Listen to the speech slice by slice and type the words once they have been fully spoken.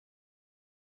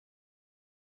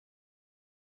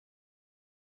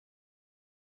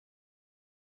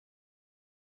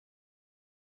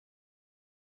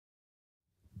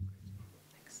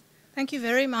Thank you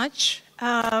very much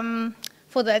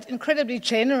for that incredibly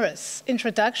generous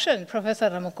introduction, Professor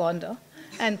Ramugondo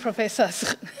and Professor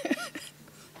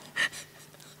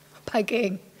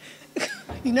Pageng.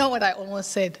 You know what I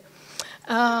almost said.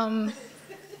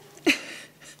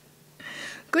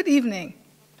 Good evening.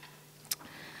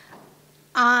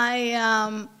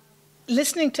 I'm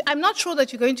not sure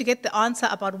that you're going to get the answer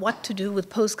about what to do with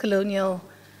post-colonial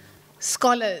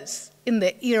scholars in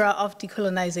the era of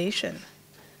decolonization.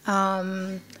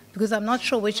 Because I'm not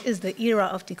sure which is the era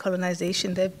of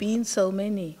decolonization. There have been so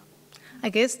many. I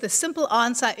guess the simple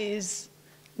answer is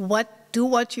do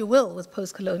what you will with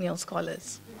post-colonial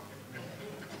scholars.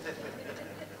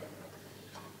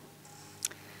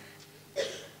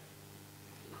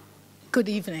 Good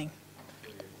evening.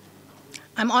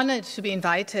 I'm honored to be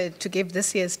invited to give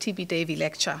this year's TB Davie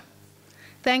lecture.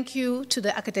 Thank you to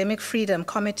the Academic Freedom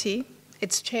Committee,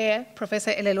 its chair,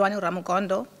 Professor Elelwani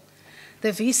Ramugondo,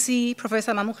 the VC,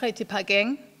 Professor Mamukgeti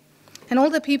Pageng, and all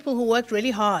the people who worked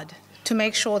really hard to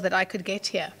make sure that I could get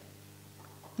here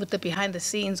with the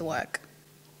behind-the-scenes work.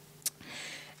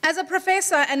 As a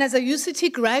professor and as a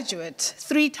UCT graduate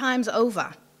 3 times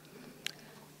over,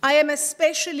 I am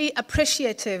especially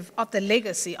appreciative of the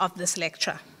legacy of this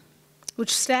lecture,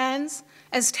 which stands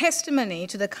as testimony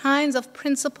to the kinds of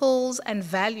principles and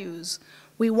values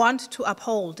we want to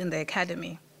uphold in the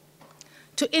academy,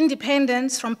 to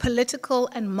independence from political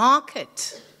and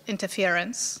market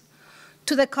interference,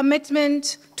 to the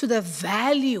commitment to the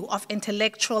value of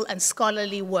intellectual and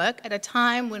scholarly work at a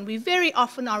time when we very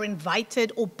often are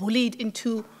invited or bullied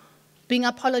into being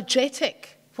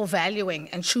apologetic for valuing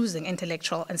and choosing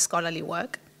intellectual and scholarly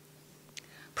work.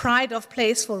 Pride of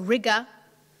place for rigor,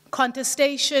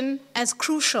 contestation as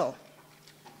crucial.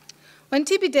 When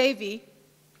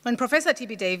Professor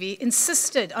T.B. Davie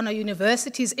insisted on a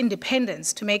university's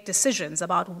independence to make decisions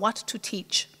about what to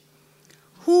teach,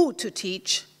 who to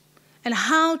teach, and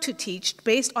how to teach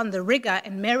based on the rigor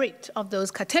and merit of those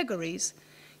categories,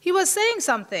 he was saying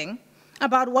something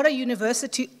about what a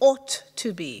university ought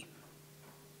to be.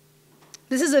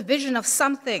 This is a vision of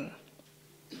something,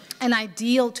 an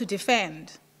ideal to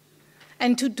defend,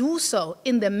 and to do so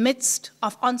in the midst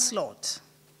of onslaught.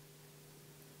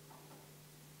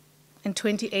 In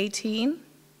 2018,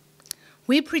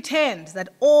 we pretend that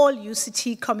all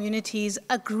UCT communities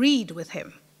agreed with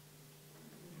him.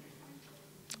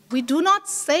 We do not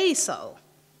say so.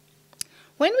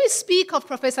 When we speak of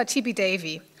Professor T.B.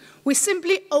 Davie, we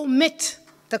simply omit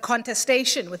the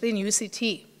contestation within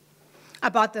UCT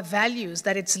about the values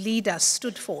that its leaders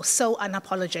stood for so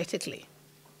unapologetically.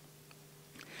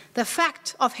 The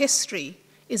fact of history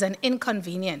is an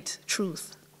inconvenient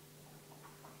truth.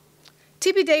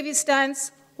 T.B. Davie's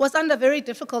stance was under very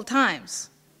difficult times.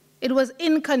 It was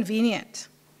inconvenient,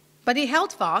 but he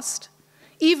held fast,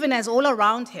 even as all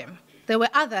around him there were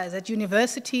others at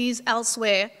universities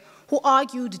elsewhere who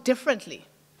argued differently,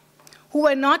 who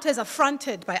were not as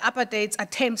affronted by apartheid's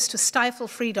attempts to stifle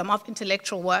freedom of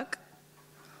intellectual work.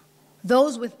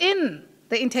 Those within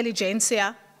the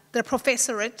intelligentsia, the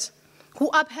professorate, who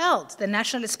upheld the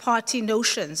Nationalist Party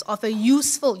notions of a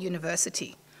useful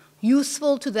university,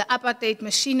 useful to the apartheid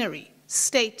machinery,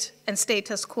 state and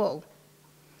status quo.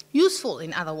 Useful,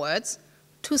 in other words,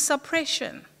 to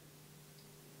suppression,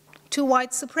 to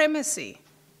white supremacy,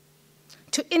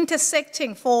 to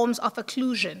intersecting forms of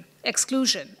exclusion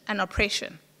and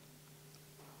oppression.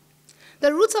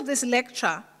 The roots of this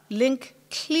lecture link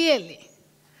clearly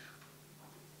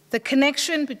the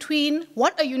connection between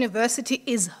what a university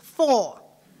is for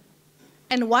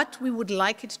and what we would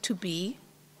like it to be,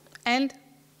 and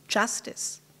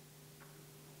justice.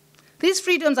 These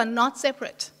freedoms are not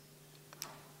separate.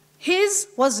 His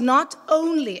was not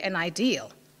only an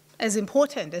ideal, as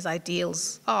important as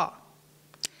ideals are.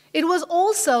 It was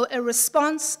also a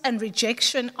response and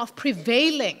rejection of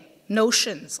prevailing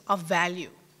notions of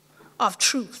value, of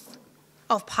truth,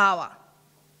 of power.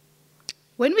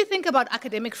 When we think about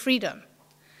academic freedom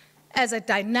as a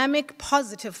dynamic,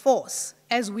 positive force,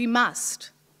 as we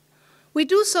must, we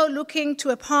do so looking to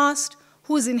a past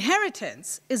whose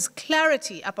inheritance is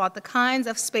clarity about the kinds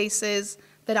of spaces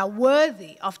that are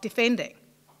worthy of defending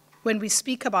when we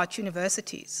speak about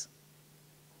universities.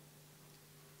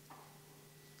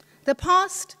 The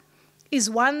past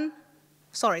is one,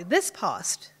 sorry, this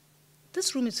past,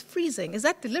 this room is freezing. Is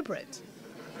that deliberate?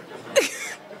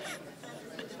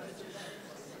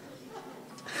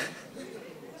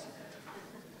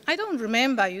 I don't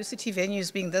remember UCT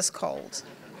venues being this cold.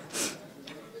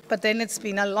 But then it's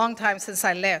been a long time since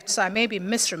I left, so I may be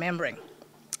misremembering.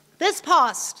 This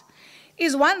past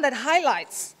is one that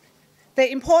highlights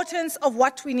the importance of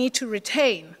what we need to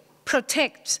retain,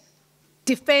 protect,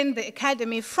 defend the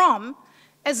academy from,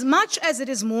 as much as it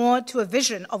is more to a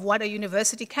vision of what a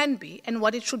university can be and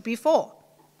what it should be for.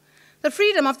 The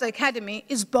freedom of the academy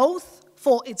is both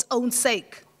for its own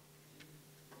sake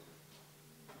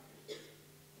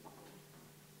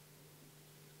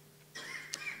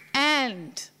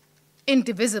and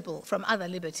indivisible from other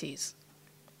liberties.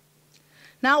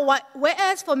 Now,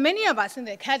 whereas for many of us in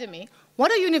the academy,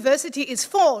 what a university is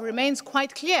for remains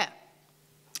quite clear.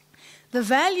 The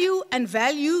value and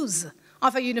values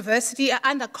of a university are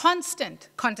under constant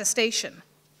contestation.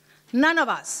 None of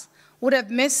us would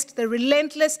have missed the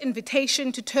relentless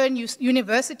invitation to turn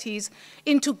universities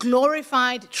into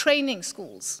glorified training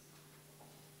schools,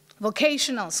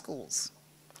 vocational schools.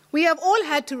 We have all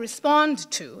had to respond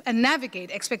to and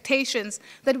navigate expectations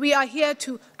that we are here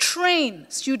to train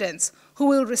students who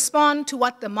will respond to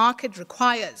what the market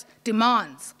requires,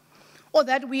 demands, or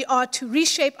that we are to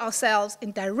reshape ourselves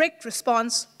in direct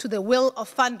response to the will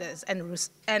of funders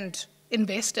and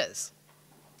investors.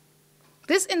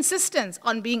 This insistence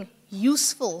on being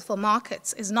useful for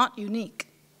markets is not unique.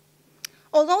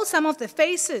 Although some of the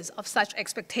faces of such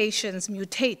expectations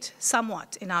mutate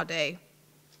somewhat in our day,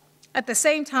 at the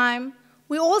same time,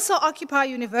 we also occupy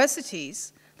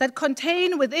universities that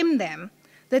contain within them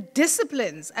the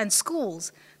disciplines and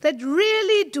schools that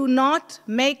really do not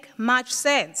make much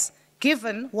sense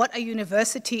given what a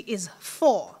university is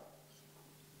for.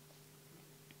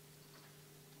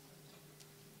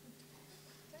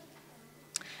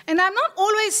 And I'm not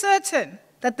always certain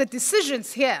that the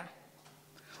decisions here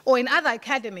or in other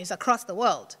academies across the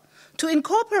world to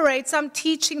incorporate some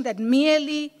teaching that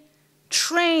merely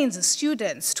trains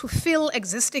students to fill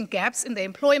existing gaps in the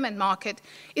employment market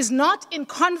is not in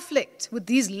conflict with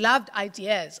these loved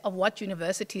ideas of what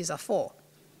universities are for.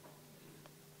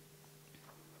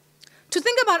 To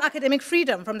think about academic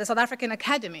freedom from the South African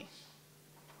Academy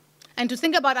and to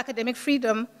think about academic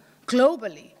freedom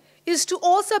globally is to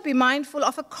also be mindful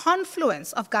of a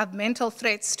confluence of governmental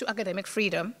threats to academic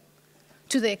freedom,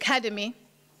 to the academy,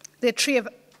 the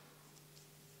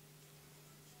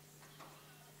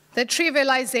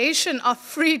trivialization of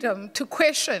freedom to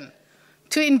question,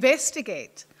 to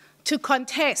investigate, to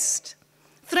contest,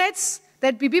 threats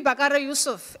that Bibi Bakara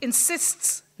Yusuf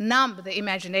insists numb the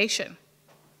imagination.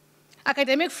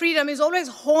 Academic freedom is always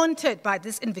haunted by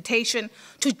this invitation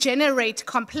to generate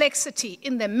complexity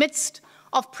in the midst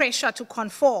of pressure to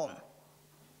conform.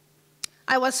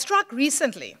 I was struck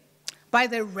recently by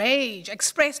the rage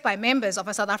expressed by members of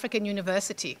a South African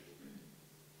university,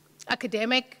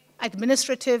 academic,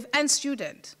 administrative, and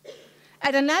student,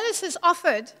 an analysis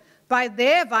offered by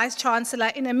their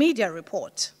Vice-Chancellor in a media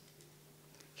report.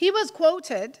 He was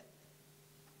quoted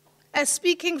as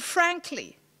speaking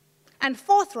frankly and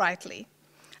forthrightly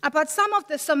about some of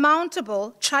the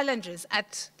surmountable challenges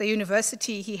at the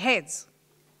university he heads.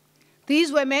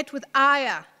 These were met with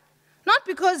ire, not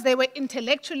because they were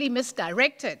intellectually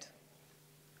misdirected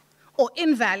or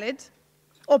invalid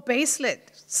or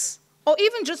baseless or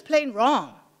even just plain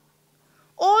wrong,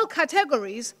 all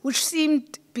categories which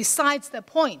seemed besides the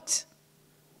point,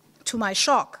 to my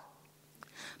shock,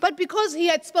 but because he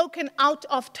had spoken out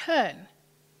of turn.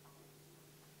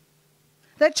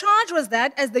 The charge was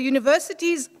that as the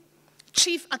university's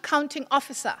chief accounting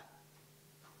officer,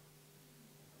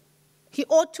 he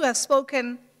ought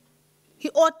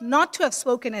not to have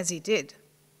spoken as he did.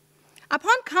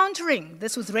 Upon countering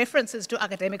this with references to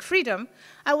academic freedom,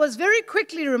 I was very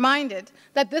quickly reminded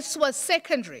that this was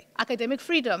secondary. Academic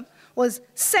freedom was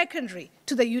secondary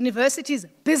to the university's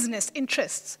business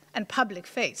interests and public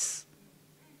face.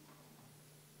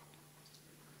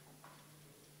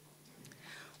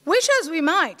 Wish as we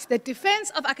might, the defense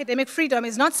of academic freedom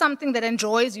is not something that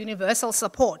enjoys universal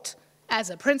support as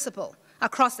a principle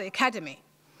across the academy.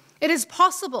 It is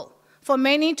possible for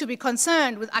many to be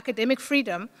concerned with academic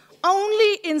freedom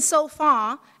only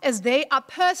insofar as they are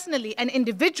personally and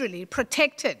individually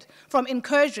protected from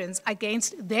incursions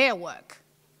against their work.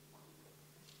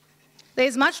 There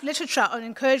is much literature on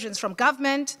incursions from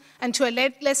government and to a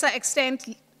lesser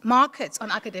extent markets on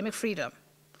academic freedom.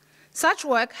 Such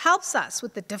work helps us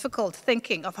with the difficult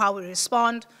thinking of how we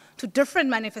respond to different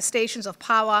manifestations of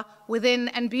power within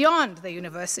and beyond the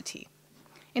university.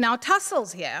 In our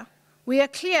tussles here, we are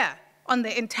clear on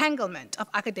the entanglement of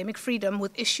academic freedom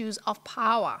with issues of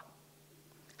power,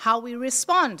 how we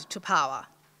respond to power.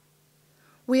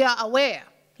 We are aware,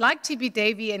 like T.B.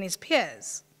 Davie and his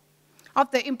peers,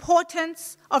 of the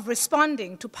importance of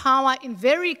responding to power in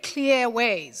very clear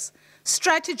ways,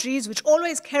 strategies which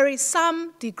always carry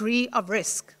some degree of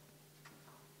risk.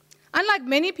 Unlike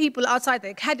many people outside the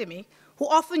academy who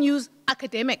often use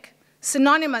academic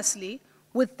synonymously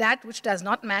with that which does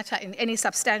not matter in any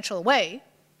substantial way,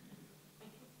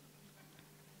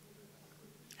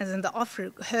 as in the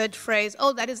oft-heard phrase,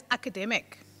 oh, that is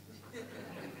academic.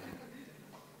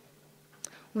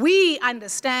 We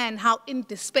understand how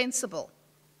indispensable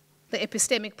the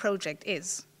epistemic project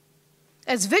is.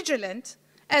 As vigilant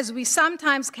as we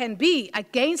sometimes can be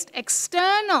against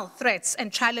external threats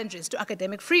and challenges to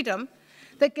academic freedom,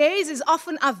 the gaze is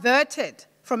often averted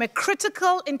from a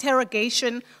critical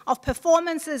interrogation of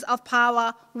performances of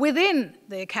power within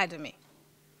the academy.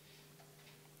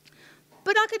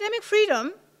 But academic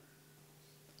freedom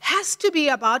has to be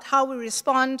about how we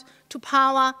respond to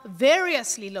power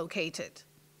variously located,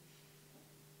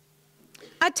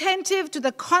 attentive to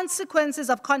the consequences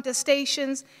of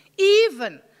contestations,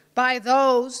 even by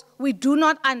those we do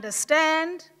not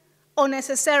understand or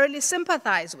necessarily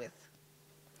sympathize with,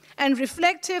 and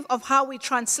reflective of how we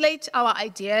translate our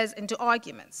ideas into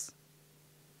arguments.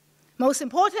 Most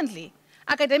importantly,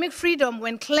 academic freedom,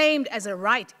 when claimed as a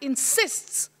right,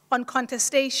 insists on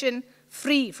contestation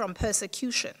free from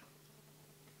persecution.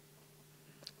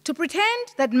 To pretend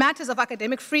that matters of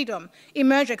academic freedom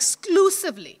emerge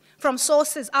exclusively from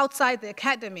sources outside the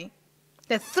academy,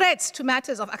 the threats to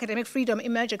matters of academic freedom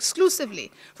emerge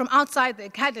exclusively from outside the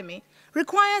academy,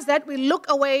 requires that we look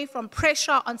away from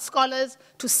pressure on scholars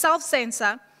to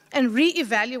self-censor and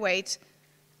reevaluate,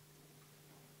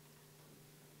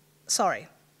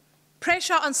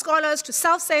 pressure on scholars to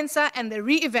self-censor and the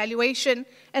reevaluation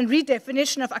and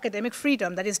redefinition of academic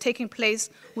freedom that is taking place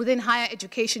within higher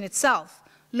education itself,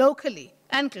 locally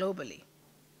and globally.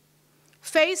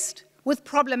 Faced with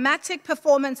problematic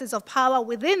performances of power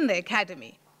within the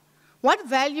academy, what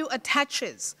value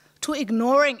attaches to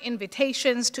ignoring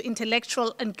invitations to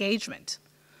intellectual engagement,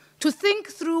 to think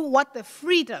through what the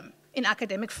freedom in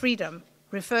academic freedom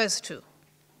refers to?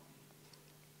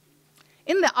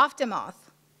 In the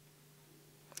aftermath,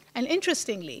 and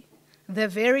interestingly, the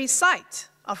very sight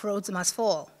of Rhodes Must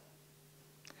Fall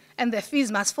and the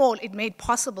Fees Must Fall it made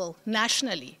possible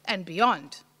nationally and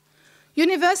beyond,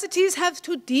 universities have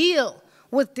to deal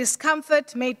with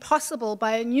discomfort made possible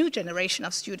by a new generation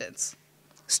of students,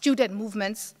 student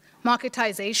movements,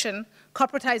 marketization,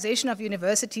 corporatization of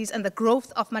universities, and the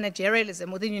growth of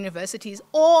managerialism within universities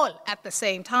all at the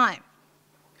same time.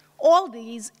 All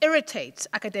these irritate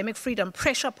academic freedom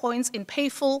pressure points in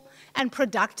playful and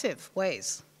productive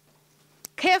ways.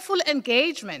 Careful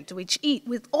engagement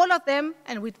with all of them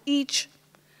and with each,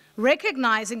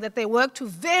 recognizing that they work to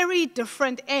very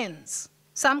different ends,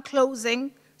 some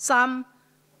closing, some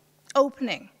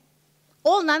opening,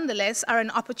 all nonetheless are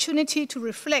an opportunity to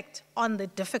reflect on the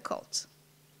difficult.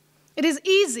 It is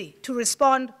easy to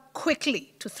respond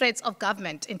quickly to threats of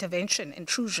government intervention,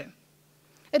 intrusion.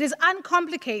 It is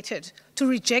uncomplicated to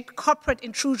reject corporate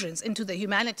intrusions into the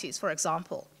humanities, for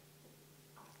example.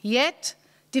 Yet,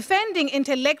 defending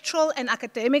intellectual and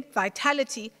academic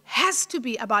vitality has to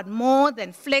be about more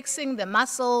than flexing the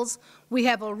muscles we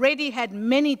have already had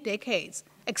many decades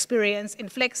experience in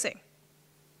flexing,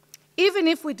 even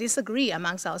if we disagree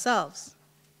amongst ourselves.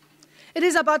 It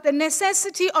is about the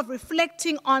necessity of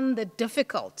reflecting on the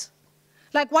difficult,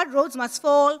 like what Rhodes Must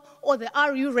Fall or the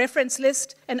RU reference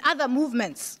list and other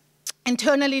movements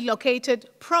internally located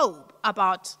probe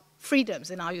about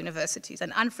freedoms in our universities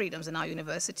and unfreedoms in our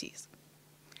universities.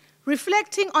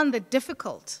 Reflecting on the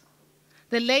difficult,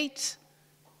 the late,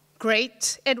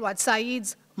 great Edward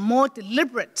Said's more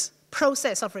deliberate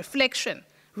process of reflection,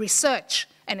 research,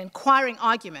 and inquiring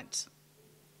argument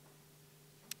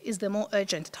is the more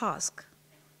urgent task.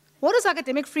 What does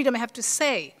academic freedom have to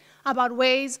say about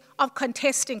ways of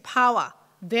contesting power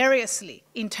variously,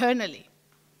 internally?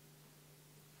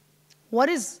 What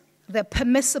is the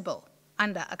permissible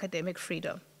under academic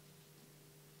freedom?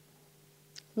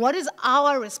 What is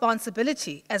our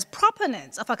responsibility as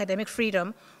proponents of academic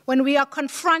freedom when we are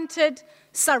confronted,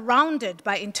 surrounded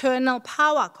by internal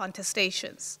power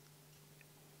contestations?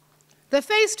 The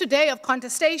face today of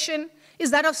contestation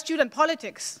is that of student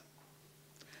politics.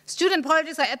 Student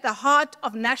politics are at the heart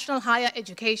of national higher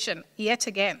education, yet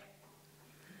again.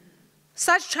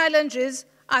 Such challenges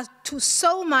are to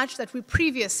so much that we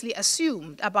previously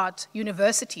assumed about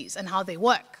universities and how they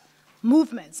work,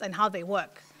 movements and how they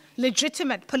work,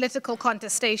 legitimate political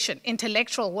contestation,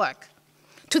 intellectual work,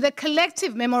 to the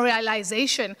collective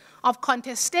memorialization of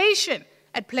contestation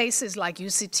at places like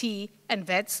UCT and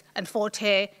VETS and Fort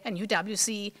Hare and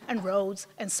UWC and Rhodes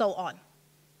and so on.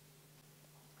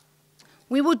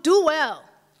 We would do well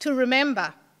to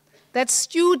remember that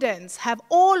students have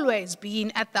always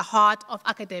been at the heart of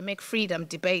academic freedom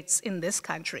debates in this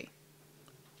country.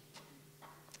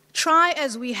 Try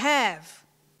as we have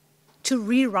to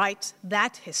rewrite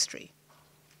that history.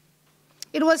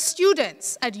 It was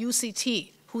students at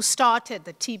UCT who started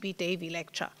the TB Davie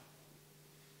lecture.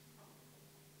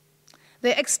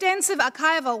 The extensive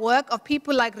archival work of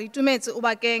people like Ritumetse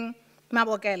Ubakeng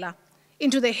Mabokela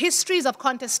into the histories of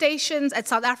contestations at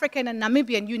South African and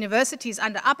Namibian universities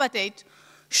under apartheid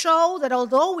show that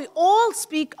although we all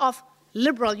speak of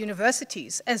liberal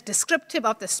universities as descriptive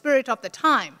of the spirit of the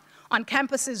time on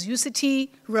campuses UCT,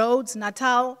 Rhodes,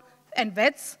 Natal, and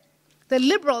Wits, the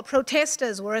liberal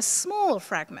protesters were a small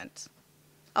fragment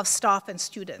of staff and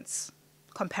students,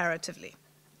 comparatively.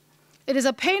 It is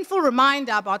a painful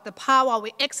reminder about the power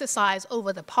we exercise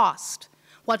over the past,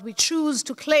 what we choose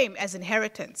to claim as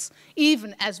inheritance,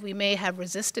 even as we may have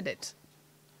resisted it.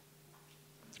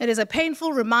 It is a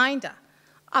painful reminder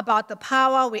about the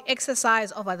power we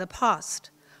exercise over the past,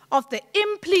 of the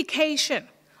implication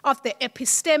of the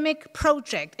epistemic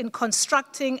project in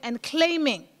constructing and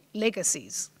claiming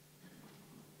legacies.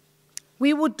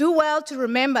 We would do well to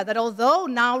remember that although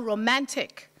now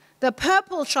romantic, the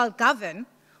purple shall govern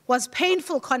was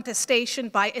painful contestation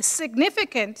by a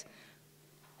significant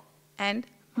and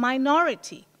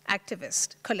minority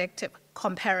activist collective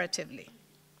comparatively.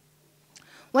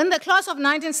 When the class of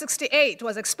 1968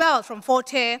 was expelled from Fort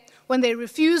Hare, when they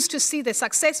refused to see the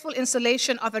successful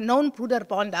installation of a known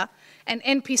Broederbonder and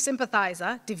NP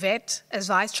sympathizer, De Wet, as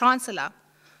Vice-Chancellor,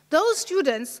 those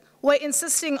students were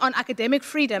insisting on academic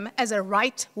freedom as a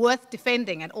right worth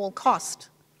defending at all cost.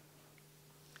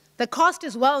 The cost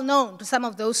is well known to some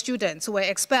of those students who were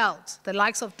expelled, the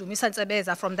likes of Dumisa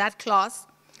Ntsebeza from that class,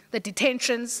 the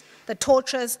detentions, the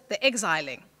tortures, the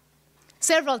exiling.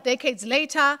 Several decades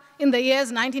later, in the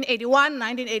years 1981,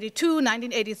 1982,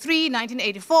 1983,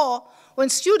 1984, when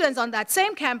students on that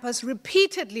same campus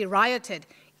repeatedly rioted,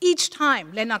 each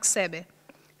time Lennox Sebe,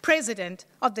 president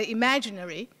of the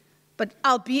imaginary, but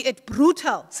albeit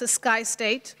brutal Ciskei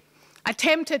state,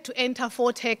 attempted to enter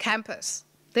Fort Hare campus.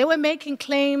 They were making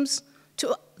claims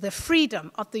to the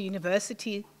freedom of the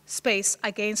university space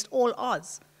against all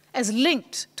odds, as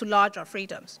linked to larger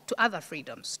freedoms, to other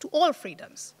freedoms, to all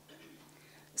freedoms.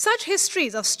 Such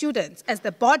histories of students as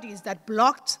the bodies that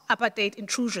blocked apartheid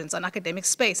intrusions on academic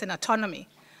space and autonomy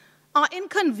are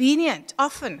inconvenient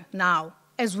often now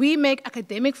as we make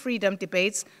academic freedom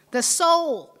debates the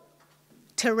sole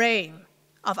terrain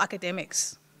of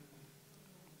academics.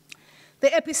 The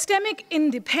epistemic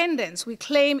independence we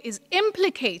claim is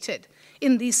implicated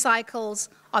in these cycles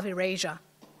of erasure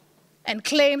and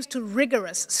claims to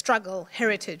rigorous struggle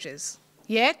heritages.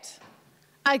 Yet,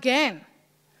 again,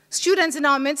 students in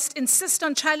our midst insist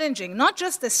on challenging not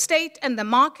just the state and the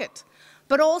market,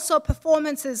 but also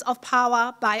performances of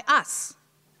power by us.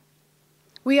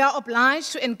 We are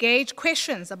obliged to engage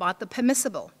questions about the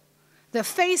permissible, the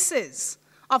faces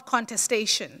of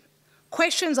contestation,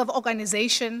 questions of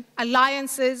organization,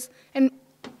 alliances, and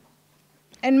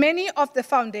many of the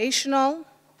foundational,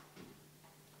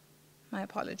 my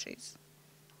apologies,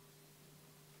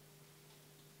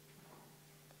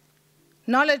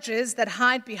 knowledges that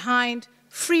hide behind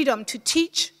freedom to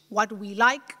teach what we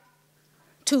like,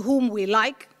 to whom we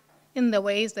like, in the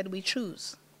ways that we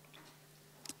choose.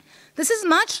 This is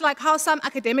much like how some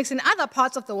academics in other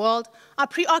parts of the world are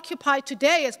preoccupied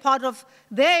today as part of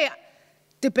their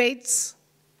debates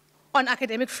on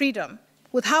academic freedom,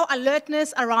 with how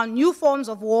alertness around new forms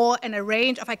of war and a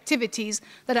range of activities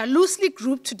that are loosely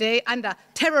grouped today under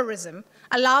terrorism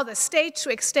allow the state to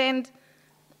extend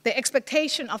the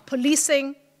expectation of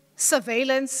policing,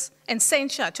 surveillance, and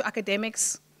censure to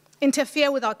academics,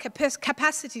 interfere with our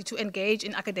capacity to engage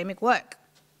in academic work.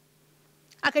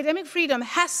 Academic freedom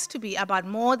has to be about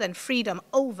more than freedom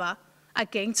over,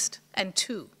 against, and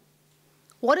to.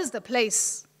 What is the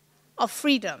place of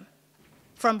freedom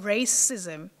from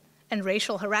racism and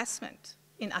racial harassment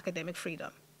in academic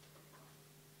freedom?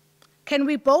 Can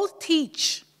we both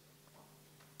teach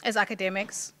as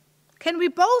academics? Can we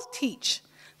both teach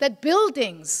that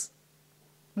buildings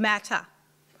matter,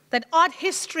 that art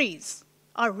histories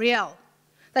are real,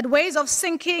 that ways of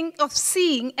thinking, of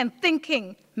seeing and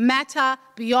thinking matter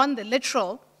beyond the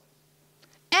literal,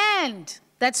 and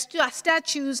that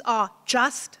statues are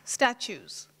just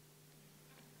statues?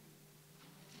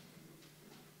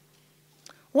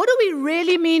 What do we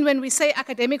really mean when we say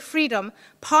academic freedom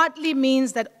partly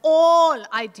means that all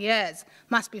ideas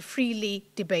must be freely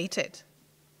debated?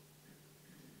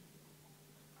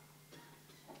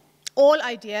 All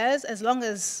ideas, as long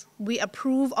as we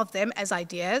approve of them as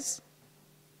ideas.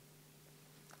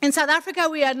 In South Africa,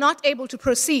 we are not able to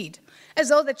proceed as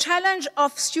though the challenge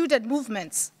of student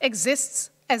movements exists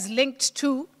as linked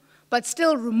to, but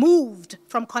still removed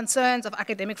from concerns of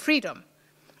academic freedom.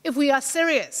 if we are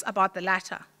serious about the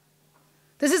latter.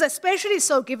 This is especially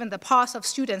so given the past of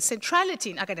students' centrality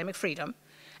in academic freedom,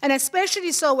 and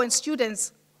especially so when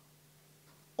students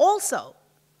also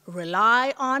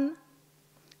rely on,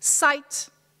 cite,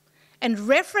 and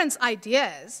reference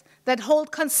ideas that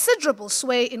hold considerable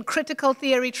sway in critical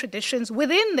theory traditions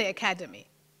within the academy.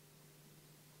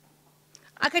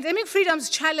 Academic freedoms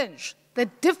challenge the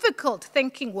difficult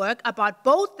thinking work about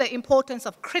both the importance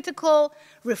of critical,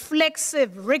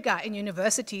 reflexive rigor in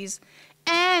universities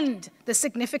and the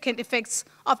significant effects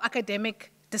of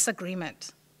academic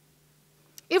disagreement.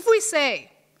 If we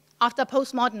say, after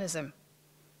postmodernism,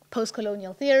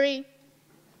 post-colonial theory,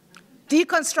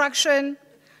 deconstruction,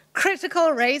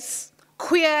 critical race,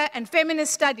 queer, and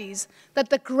feminist studies, that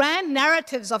the grand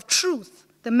narratives of truth,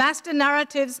 the master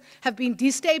narratives, have been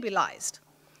destabilized,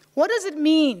 what does it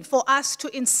mean for us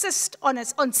to insist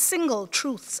on single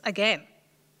truths again?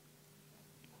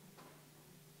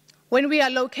 When we are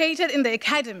located in the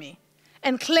academy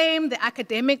and claim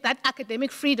that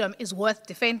academic freedom is worth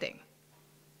defending,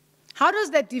 how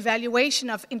does that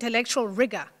devaluation of intellectual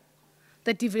rigor,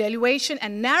 the devaluation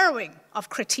and narrowing of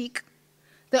critique,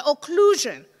 the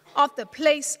occlusion of the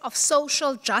place of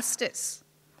social justice,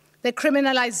 the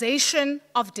criminalization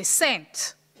of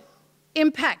dissent,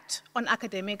 impact on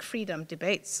academic freedom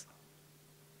debates?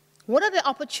 What are the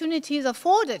opportunities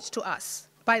afforded to us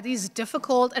by these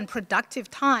difficult and productive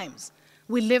times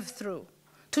we live through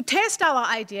to test our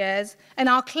ideas and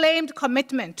our claimed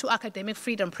commitment to academic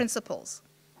freedom principles?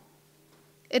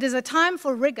 It is a time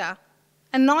for rigor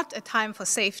and not a time for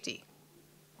safety.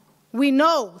 We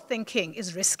know thinking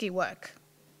is risky work.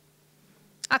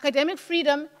 Academic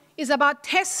freedom is about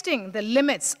testing the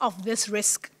limits of this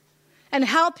risk and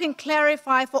helping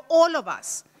clarify for all of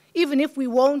us, even if we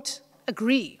won't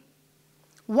agree,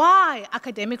 why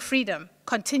academic freedom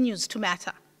continues to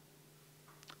matter.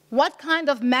 What kind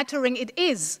of mattering it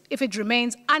is if it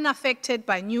remains unaffected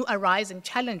by new arising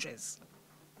challenges.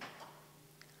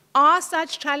 Are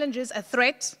such challenges a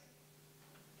threat?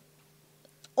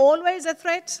 Always a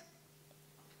threat?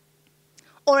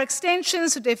 Or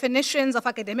extensions to definitions of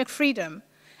academic freedom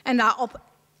and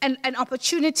an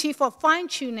opportunity for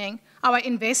fine-tuning our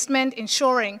investment,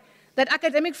 ensuring that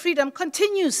academic freedom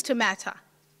continues to matter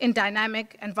in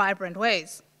dynamic and vibrant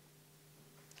ways.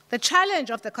 The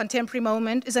challenge of the contemporary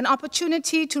moment is an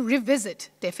opportunity to revisit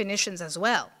definitions as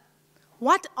well.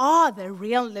 What are the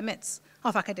real limits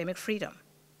of academic freedom?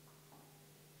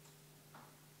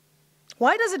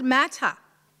 Why does it matter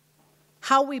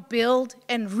how we build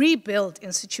and rebuild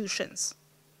institutions?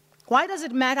 Why does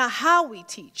it matter how we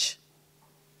teach?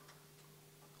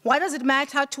 Why does it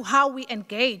matter to how we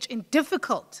engage in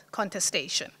difficult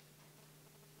contestation?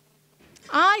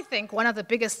 I think one of the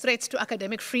biggest threats to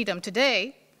academic freedom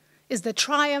today is the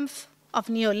triumph of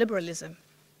neoliberalism.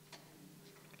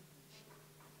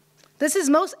 This is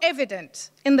most evident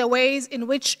in the ways in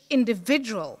which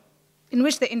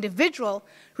the individual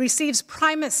receives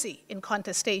primacy in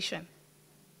contestation.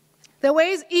 The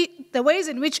ways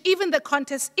in which even the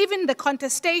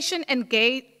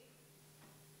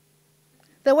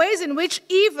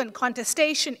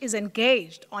contestation is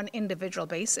engaged on individual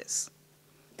basis.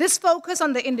 This focus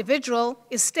on the individual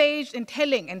is staged in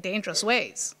telling and dangerous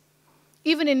ways.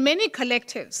 Even in many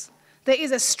collectives, there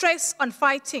is a stress on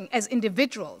fighting as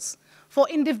individuals for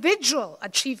individual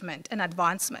achievement and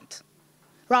advancement,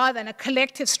 rather than a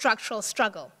collective structural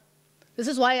struggle. This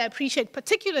is why I appreciate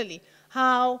particularly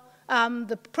how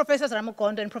the Professor Thomas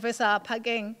and Professor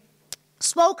Pageng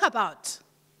spoke about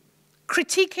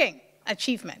critiquing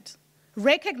achievement,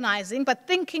 recognizing but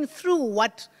thinking through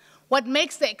what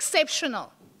makes the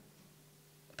exceptional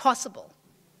possible,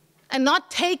 and not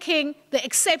taking the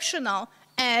exceptional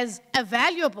as a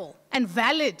valuable and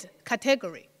valid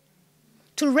category.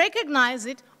 To recognize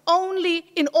it only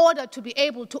in order to be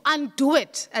able to undo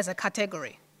it as a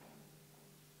category.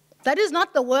 That is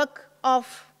not the work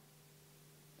of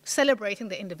celebrating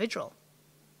the individual.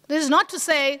 This is not to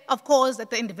say, of course, that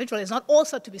the individual is not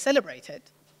also to be celebrated.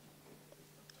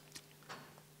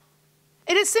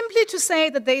 It is simply to say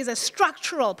that there is a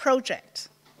structural project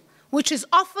which is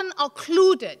often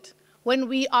occluded when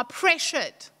we are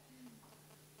pressured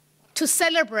to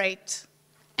celebrate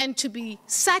and to be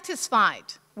satisfied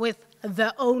with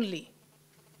the only,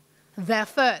 the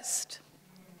first.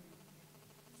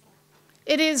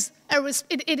 It is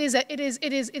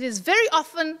very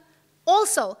often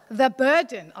also the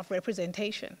burden of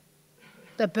representation,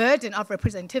 the burden of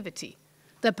representativity,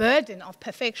 the burden of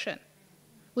perfection,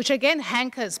 which again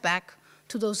hankers back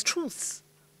to those truths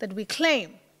that we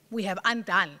claim we have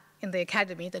undone in the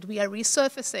academy, that we are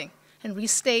resurfacing and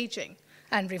restaging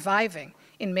and reviving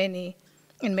in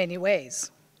many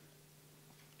ways.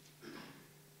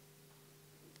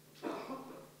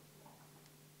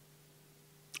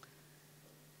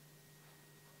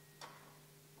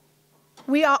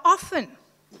 We are often,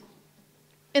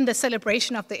 in the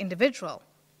celebration of the individual,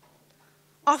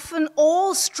 often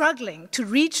all struggling to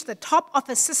reach the top of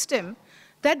a system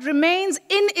that remains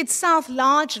in itself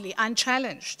largely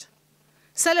unchallenged,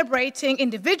 celebrating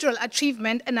individual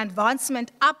achievement and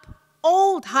advancement up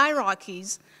old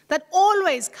hierarchies that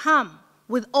always come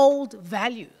with old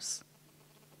values.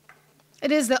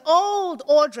 It is the old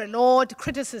Audre Lorde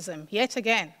criticism, yet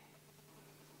again.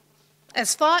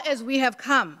 As far as we have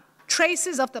come,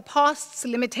 traces of the past's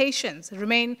limitations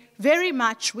remain very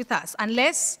much with us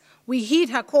unless we heed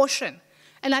her caution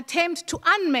and attempt to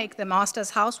unmake the master's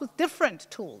house with different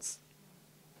tools.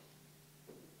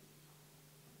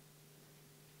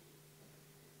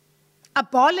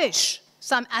 Abolish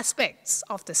some aspects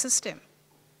of the system.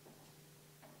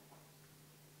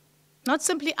 Not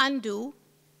simply undo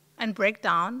and break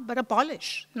down, but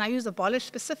abolish. And I use abolish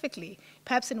specifically,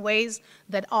 perhaps in ways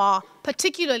that are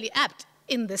particularly apt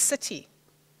in this city.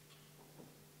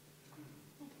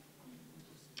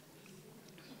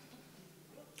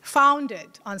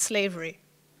 Founded on slavery.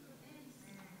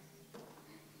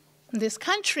 This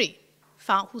country,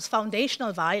 whose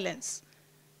foundational violence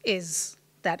is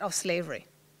that of slavery.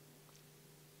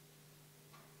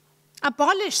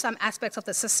 Abolish some aspects of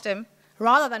the system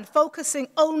rather than focusing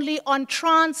only on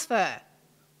transfer,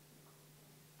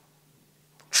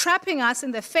 trapping us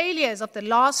in the failures of the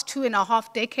last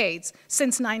 2.5 decades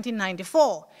since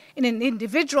 1994. In an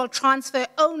individual transfer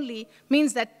only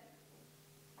means that,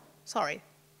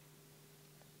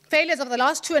 failures of the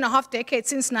last 2.5 decades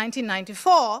since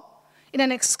 1994 in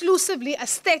an exclusively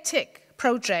aesthetic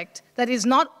project that is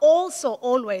not also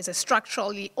always a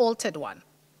structurally altered one.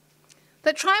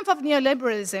 The triumph of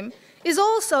neoliberalism is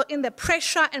also in the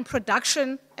pressure and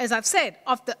production, as I've said,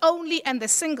 of the only and the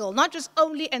single, not just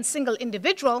only and single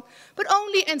individual, but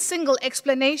only and single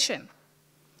explanation.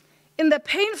 In the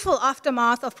painful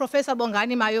aftermath of Professor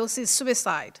Bongani Mayosi's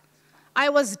suicide, I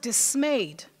was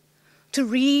dismayed to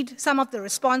read some of the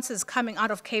responses coming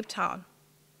out of Cape Town.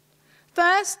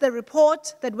 First, the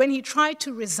report that when he tried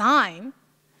to resign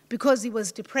because he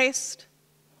was depressed,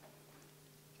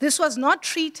 this was not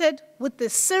treated with the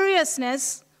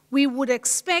seriousness we would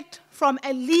expect from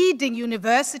a leading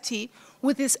university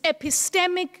with its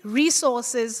epistemic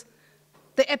resources,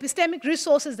 the epistemic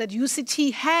resources that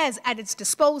UCT has at its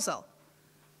disposal,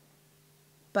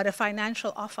 but a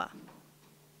financial offer.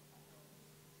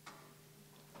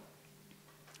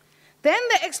 Then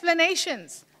the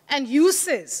explanations and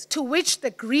uses to which the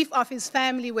grief of his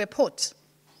family were put.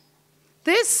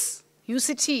 This,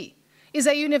 UCT, is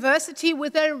a university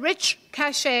with a rich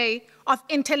cachet of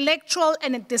intellectual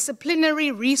and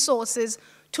disciplinary resources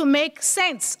to make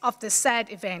sense of this sad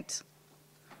event,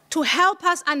 to help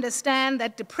us understand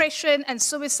that depression and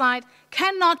suicide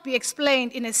cannot be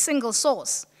explained in a single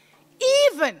source,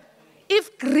 even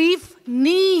if grief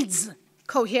needs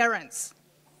coherence.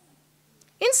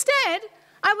 Instead,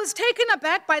 I was taken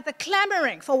aback by the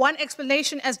clamoring for one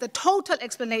explanation as the total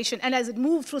explanation, and as it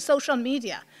moved through social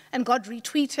media and got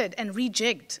retweeted and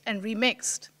rejigged and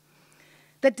remixed.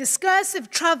 The discursive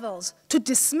travels to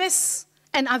dismiss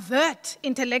and avert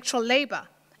intellectual labor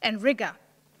and rigor,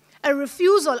 a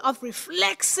refusal of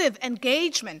reflexive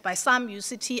engagement by some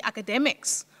UCT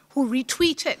academics who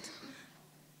retweeted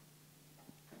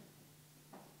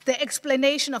the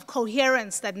explanation of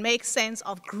coherence that makes sense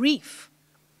of grief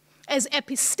as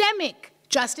epistemic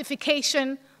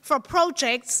justification for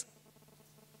projects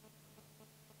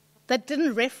that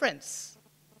didn't reference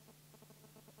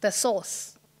the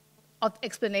source of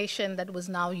explanation that was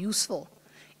now useful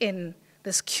in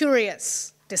this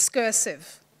curious,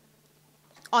 discursive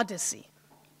odyssey.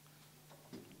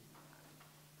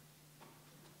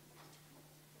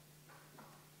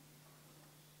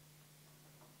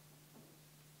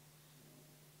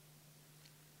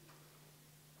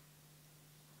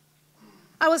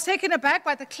 I was taken aback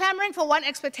by the clamoring for one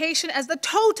explanation as the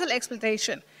total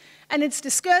explanation, and its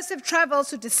discursive travels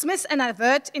to dismiss and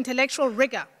avert intellectual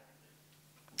rigor,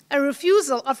 a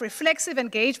refusal of reflexive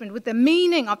engagement with the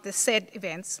meaning of the said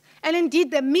events, and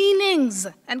indeed the meanings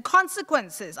and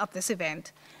consequences of this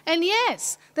event, and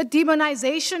yes, the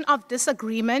demonization of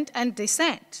disagreement and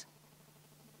dissent.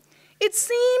 It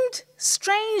seemed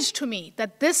strange to me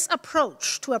that this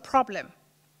approach to a problem,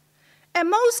 a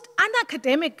most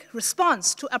unacademic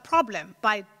response to a problem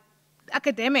by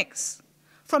academics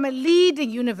from a leading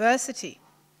university,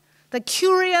 the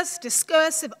curious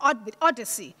discursive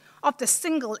odyssey of the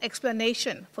single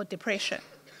explanation for depression.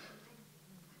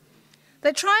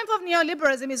 The triumph of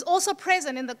neoliberalism is also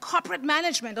present in the corporate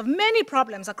management of many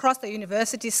problems across the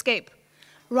university scape,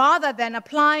 rather than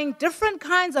applying different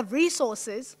kinds of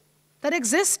resources that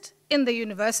exist in the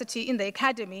university, in the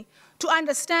academy, to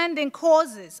understanding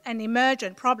causes and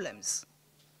emergent problems.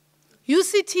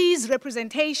 UCT's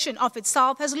representation of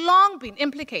itself has long been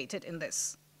implicated in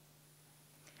this.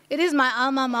 It is my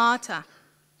alma mater,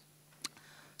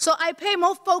 so I pay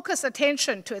more focused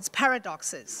attention to its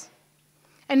paradoxes.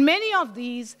 And many of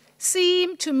these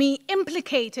seem to me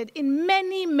implicated in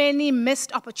many, many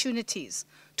missed opportunities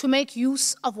to make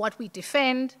use of what we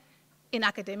defend in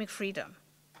academic freedom.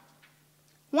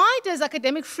 Why does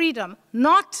academic freedom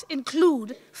not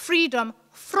include freedom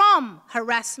from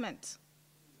harassment,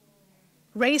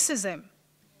 racism,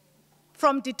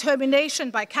 from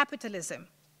determination by capitalism?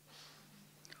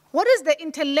 What is the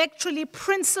intellectually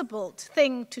principled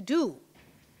thing to do?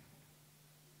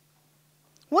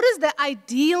 What is the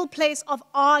ideal place of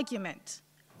argument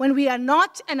when we are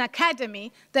not an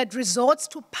academy that resorts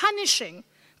to punishing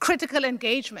critical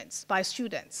engagements by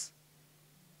students?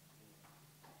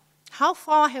 How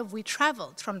far have we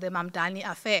traveled from the Mamdani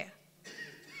affair?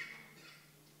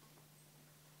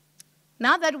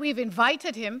 Now that we've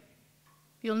invited him,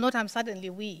 you'll note I'm suddenly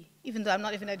we, even though I'm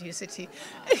not even at UCT.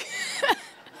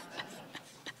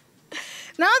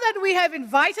 Now that we have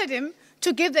invited him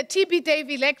to give the TB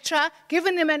Davie lecture,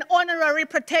 given him an honorary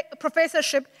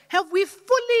professorship, have we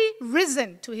fully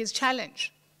risen to his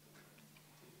challenge?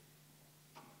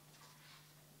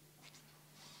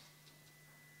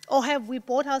 Or have we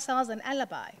bought ourselves an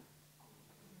alibi?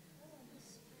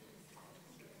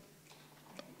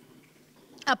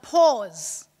 A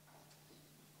pause.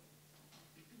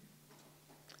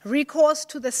 Recourse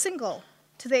to the single,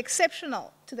 to the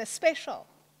exceptional, to the special,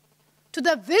 to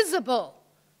the visible.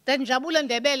 Then Njabula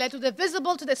Ndebele, to the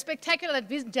visible, to the spectacular that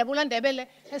Njabula Ndebele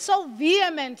has so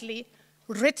vehemently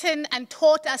written and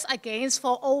taught us against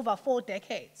for over 4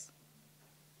 decades.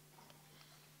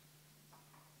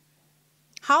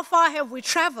 How far have we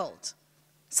traveled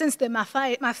since the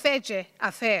Mafeje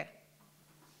affair?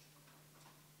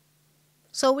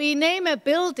 So we name a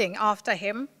building after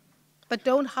him, but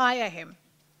don't hire him.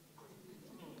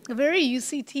 A very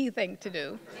UCT thing to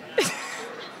do.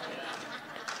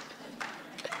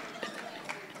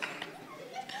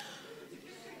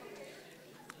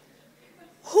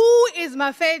 Who is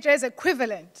Mafeje's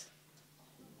equivalent?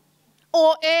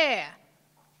 Or heir?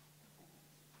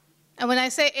 And when I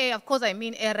say heir, of course I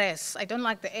mean heiress. I don't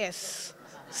like the S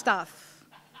stuff.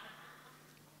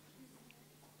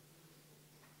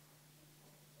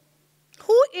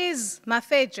 Who is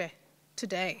Mafeje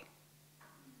today?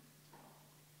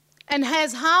 And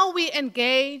has how we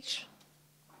engage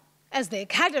as the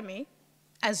academy,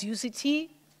 as UCT,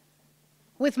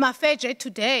 with Mafeje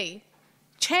today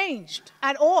changed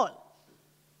at all?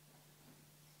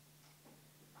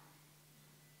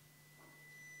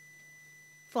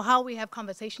 For how we have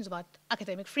conversations about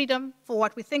academic freedom, for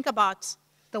what we think about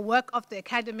the work of the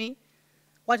academy,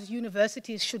 what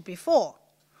universities should be for?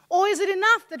 Or is it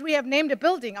enough that we have named a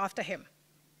building after him?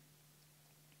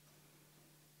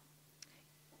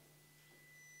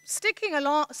 Sticking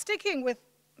with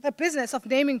the business of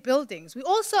naming buildings, we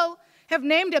also have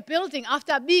named a building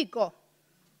after Biko.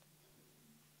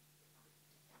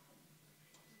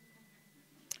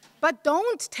 But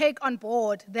don't take on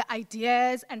board the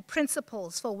ideas and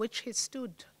principles for which he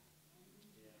stood.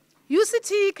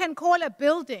 UCT can call a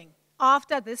building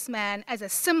after this man as a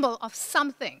symbol of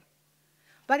something,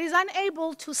 but is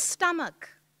unable to stomach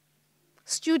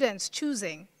students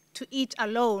choosing to eat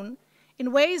alone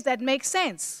in ways that make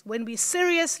sense when we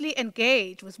seriously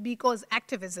engage with Biko's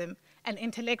activism and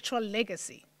intellectual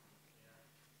legacy.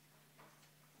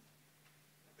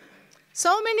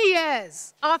 So many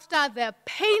years after the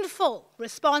painful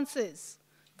responses,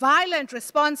 violent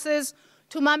responses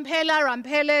to Mamphela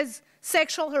Ramphele's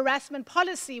sexual harassment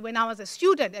policy when I was a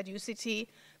student at UCT,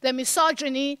 the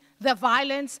misogyny, the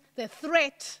violence, the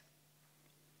threat,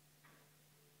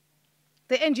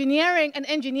 the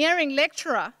engineering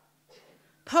lecturer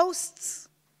posts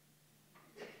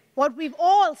what we've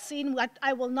all seen, what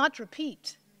I will not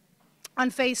repeat,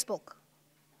 on Facebook.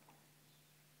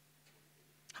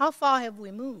 How far have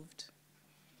we moved?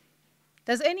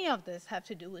 Does any of this have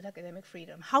to do with academic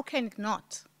freedom? How can it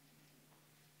not?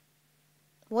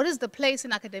 What is the place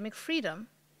in academic freedom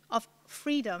of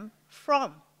freedom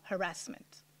from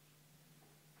harassment,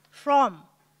 from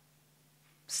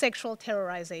sexual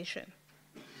terrorization?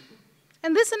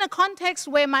 And this in a context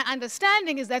where my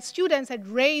understanding is that students had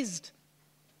raised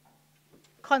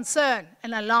concern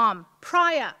and alarm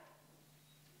prior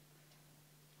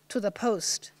to the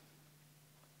post.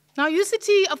 Now,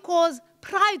 UCT, of course,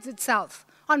 prides itself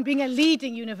on being a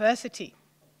leading university,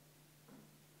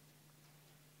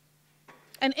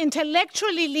 an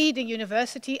intellectually leading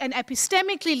university, an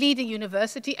epistemically leading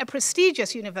university, a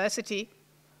prestigious university.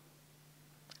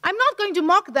 I'm not going to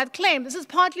mock that claim. This is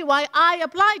partly why I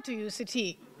applied to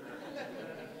UCT.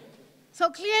 So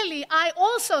clearly, I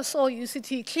also saw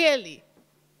UCT clearly,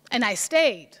 and I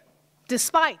stayed,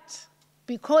 despite,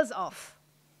 because of.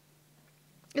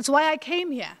 It's why I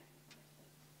came here.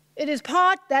 It is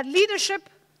part that leadership,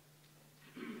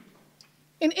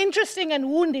 in interesting and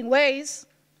wounding ways,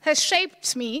 has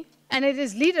shaped me, and it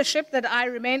is leadership that I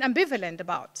remain ambivalent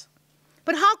about.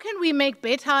 But how can we make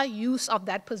better use of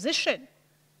that position?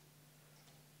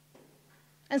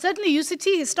 And certainly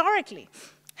UCT historically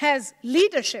has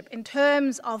leadership in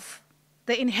terms of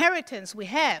the inheritance we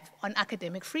have on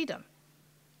academic freedom.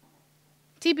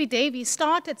 TB Davie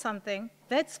started something,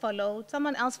 that's followed,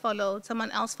 someone else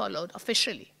followed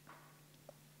officially.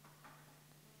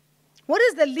 What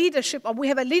is the leadership? We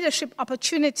have a leadership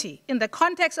opportunity in the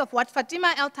context of what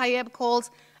Fatima El-Tayeb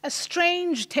calls a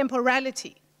strange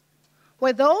temporality,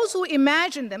 where those who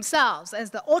imagine themselves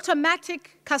as the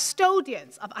automatic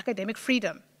custodians of academic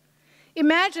freedom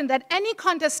imagine that any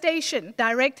contestation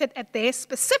directed at their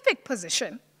specific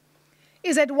position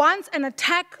is at once an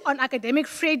attack on academic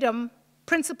freedom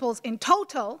principles in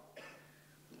total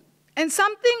and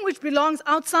something which belongs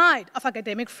outside of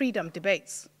academic freedom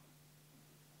debates.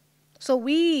 So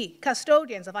we,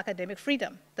 custodians of academic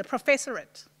freedom, the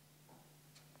professorate,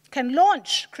 can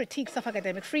launch critiques of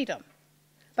academic freedom,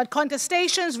 but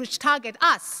contestations which target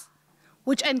us,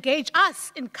 which engage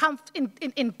us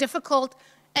in difficult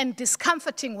and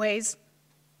discomforting ways,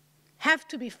 have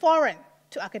to be foreign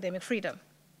to academic freedom.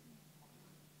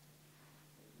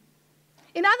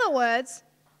 In other words,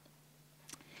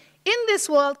 in this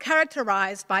world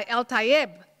characterized by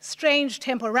El-Tayeb's strange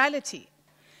temporality,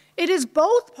 it is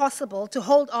both possible to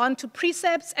hold on to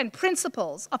precepts and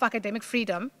principles of academic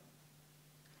freedom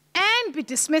and be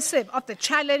dismissive of the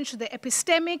challenge to the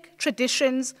epistemic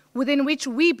traditions within which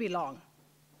we belong.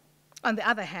 On the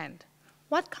other hand,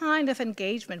 what kind of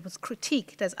engagement with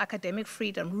critique does academic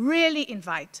freedom really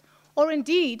invite, or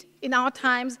indeed, in our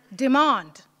times,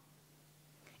 demand?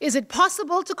 Is it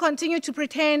possible to continue to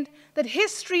pretend that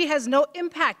history has no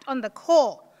impact on the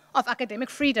core of academic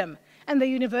freedom and the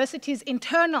university's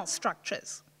internal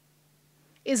structures?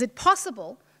 Is it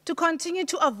possible to continue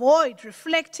to avoid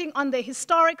reflecting on the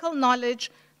historical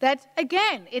knowledge that,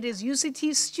 again, it is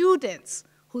UCT students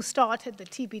who started the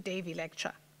TB Davie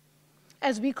lecture?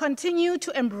 As we continue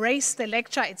to embrace the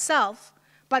lecture itself,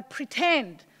 but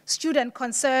pretend student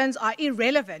concerns are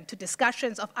irrelevant to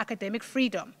discussions of academic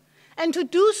freedom, and to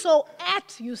do so at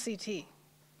UCT.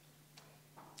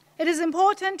 It is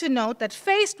important to note that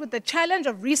faced with the challenge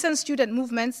of recent student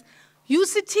movements,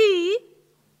 UCT,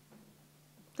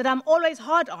 that I'm always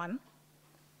hard on,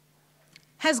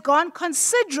 has gone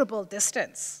considerable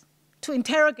distance to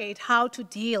interrogate how to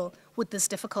deal with this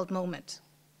difficult moment.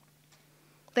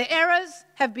 The errors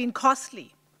have been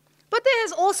costly, but there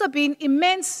has also been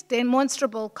immense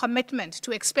demonstrable commitment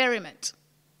to experiment,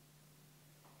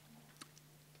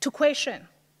 to question,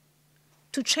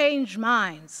 to change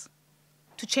minds,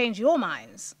 to change your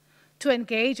minds, to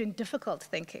engage in difficult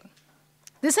thinking.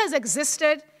 This has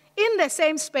existed in the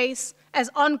same space as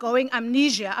ongoing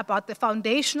amnesia about the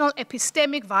foundational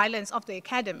epistemic violence of the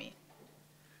academy,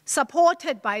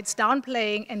 supported by its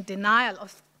downplaying and denial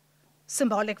of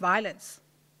symbolic violence.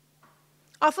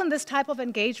 Often this type of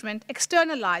engagement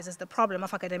externalizes the problem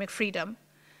of academic freedom,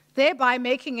 thereby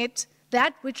making it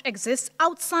that which exists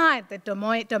outside the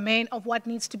domain of what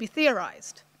needs to be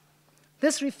theorized.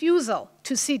 This refusal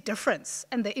to see difference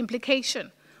and the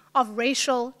implication of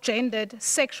racial, gendered,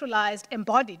 sexualized,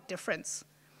 embodied difference,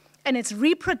 and its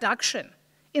reproduction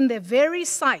in the very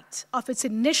site of its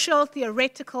initial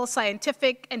theoretical,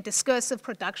 scientific, and discursive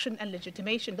production and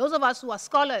legitimation. Those of us who are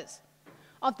scholars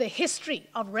of the history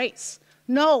of race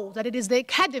know that it is the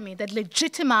academy that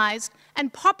legitimized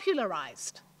and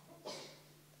popularized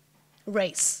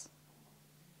race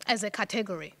as a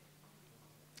category.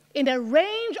 In a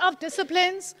range of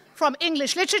disciplines, from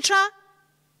English literature,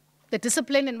 the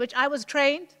discipline in which I was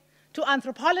trained, to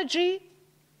anthropology,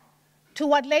 to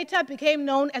what later became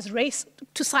known as race,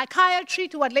 to psychiatry,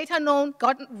 to what later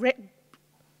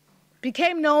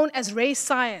became known as race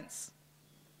science.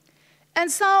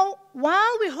 And so,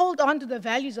 while we hold on to the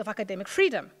values of academic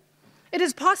freedom, it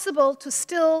is possible to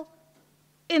still,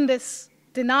 in this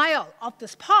denial of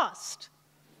this past,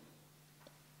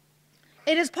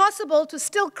 it is possible to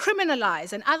still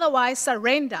criminalize and otherwise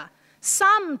surrender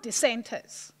some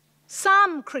dissenters,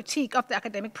 some critique of the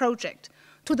academic project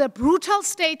to the brutal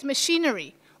state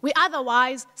machinery we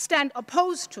otherwise stand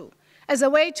opposed to as a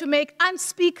way to make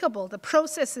unspeakable the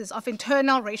processes of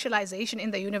internal racialization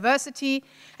in the university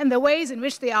and the ways in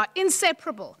which they are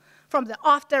inseparable from the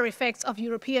after effects of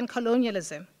European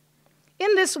colonialism.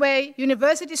 In this way,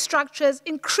 university structures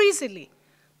increasingly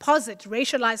posit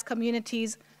racialized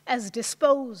communities as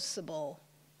disposable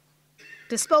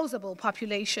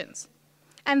populations,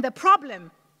 and the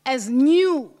problem as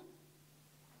new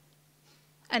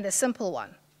and a simple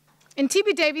one. In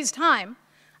T.B. Davie's time,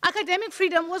 academic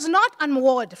freedom was not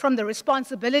unmoored from the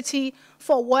responsibility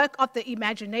for work of the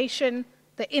imagination,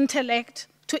 the intellect,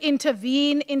 to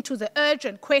intervene into the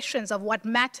urgent questions of what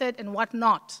mattered and what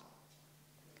not,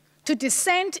 to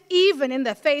dissent even in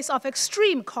the face of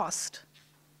extreme cost,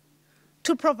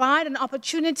 to provide an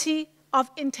opportunity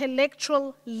of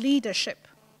intellectual leadership.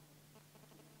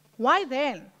 Why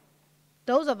then,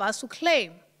 those of us who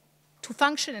claim to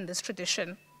function in this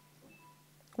tradition,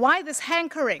 why this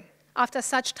hankering after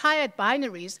such tired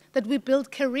binaries that we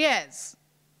build careers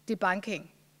debunking?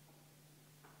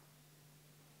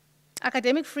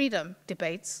 Academic freedom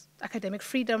debates, academic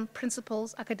freedom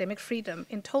principles, academic freedom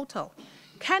in total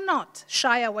cannot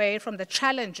shy away from the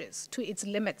challenges to its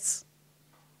limits,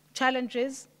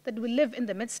 challenges that we live in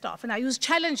the midst of. And I use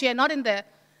challenge here not in the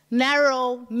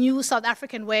narrow, new South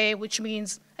African way, which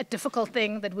means a difficult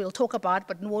thing that we'll talk about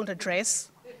but won't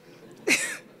address.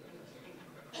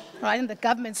 Right, in the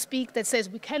government speak that says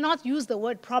we cannot use the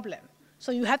word problem.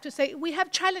 So you have to say, we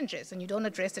have challenges, and you don't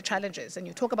address the challenges, and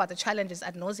you talk about the challenges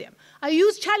ad nauseum. I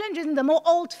use challenges in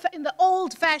the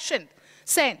old-fashioned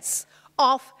sense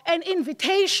of an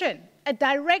invitation, a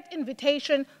direct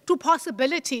invitation to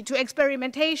possibility, to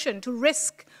experimentation, to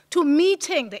risk, to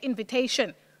meeting the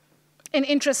invitation in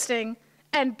interesting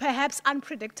and perhaps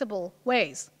unpredictable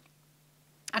ways.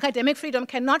 Academic freedom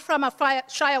cannot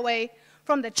shy away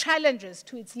from the challenges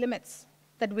to its limits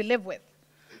that we live with,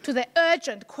 to the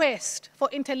urgent quest for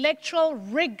intellectual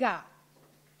rigor,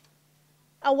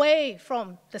 away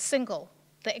from the single,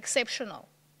 the exceptional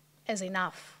as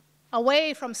enough,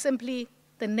 away from simply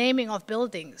the naming of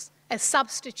buildings as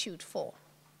substitute for,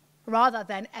 rather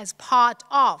than as part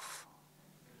of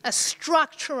a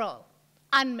structural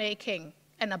unmaking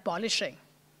and abolishing,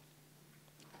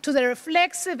 to the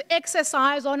reflexive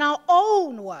exercise on our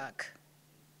own work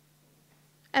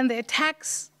and the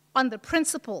attacks on the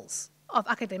principles of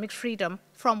academic freedom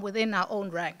from within our own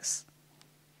ranks.